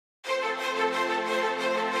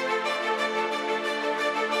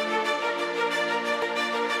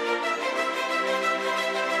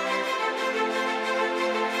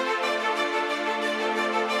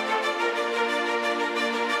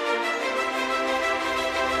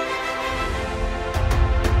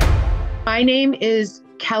My name is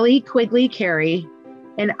Kelly Quigley Carey,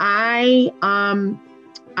 and I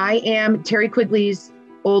am Terry Quigley's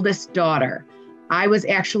oldest daughter. I was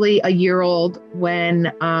actually a year old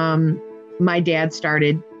when my dad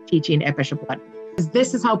started teaching at Bishop Ludden.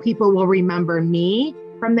 This is how people will remember me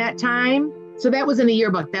from that time. So that was in the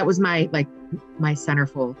yearbook. That was my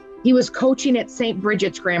centerfold. He was coaching at St.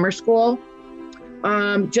 Bridget's Grammar School.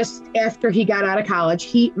 Just after he got out of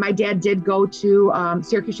college, my dad did go to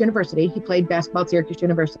Syracuse University. He played basketball at Syracuse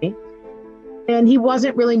University, and he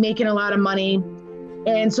wasn't really making a lot of money.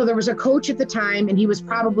 And so there was a coach at the time, and he was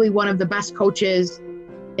probably one of the best coaches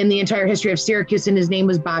in the entire history of Syracuse, and his name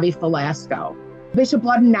was Bobby Velasco. Bishop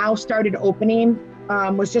Ludden now started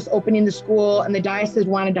was just opening the school, and the diocese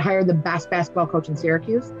wanted to hire the best basketball coach in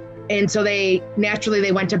Syracuse. And so they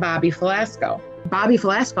went to Bobby Velasco. Bobby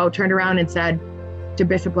Velasco turned around and said to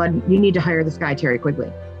Bishop Ludden, "You need to hire this guy, Terry Quigley."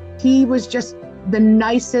 He was just the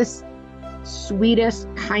nicest, sweetest,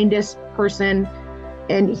 kindest person,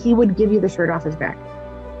 and he would give you the shirt off his back.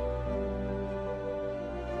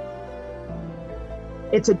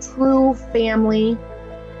 It's a true family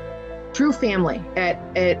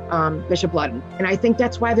at Bishop Ludden. And I think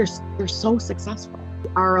that's why they're so successful.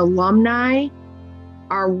 Our alumni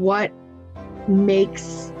are what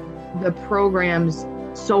makes the programs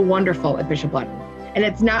so wonderful at Bishop Ludden. And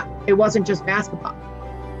it wasn't just basketball.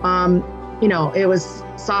 It was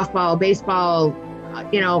softball, baseball,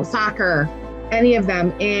 soccer, any of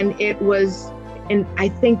them. And I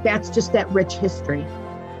think that's just that rich history.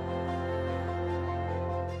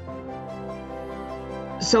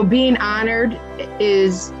 So being honored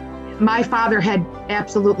is, my father had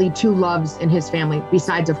absolutely two loves in his family,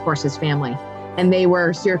 besides, of course, his family. And they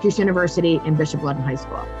were Syracuse University and Bishop Ludden High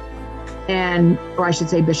School. Or I should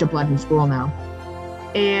say Bishop Ludden School now.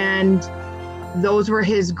 And those were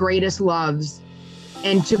his greatest loves.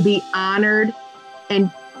 And to be honored,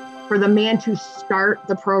 and for the man to start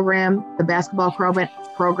the program, the basketball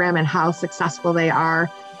program, and how successful they are,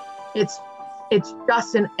 it's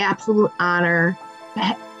just an absolute honor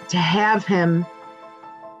to have him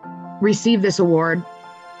receive this award.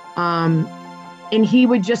 And he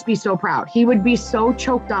would just be so proud. He would be so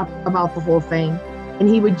choked up about the whole thing. And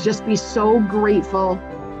he would just be so grateful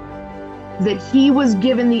that he was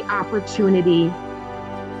given the opportunity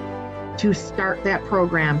to start that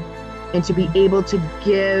program and to be able to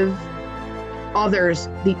give others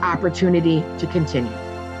the opportunity to continue.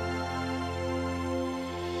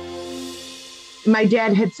 My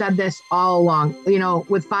dad had said this all along.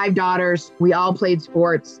 With 5 daughters, we all played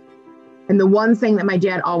sports. And the one thing that my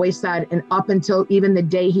dad always said, and up until even the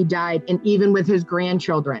day he died, and even with his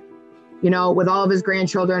grandchildren, with all of his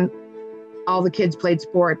grandchildren, all the kids played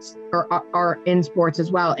sports or are in sports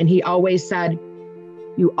as well. And he always said,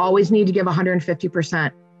 you always need to give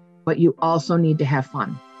 150%, but you also need to have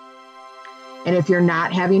fun. And if you're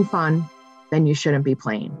not having fun, then you shouldn't be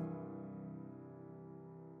playing.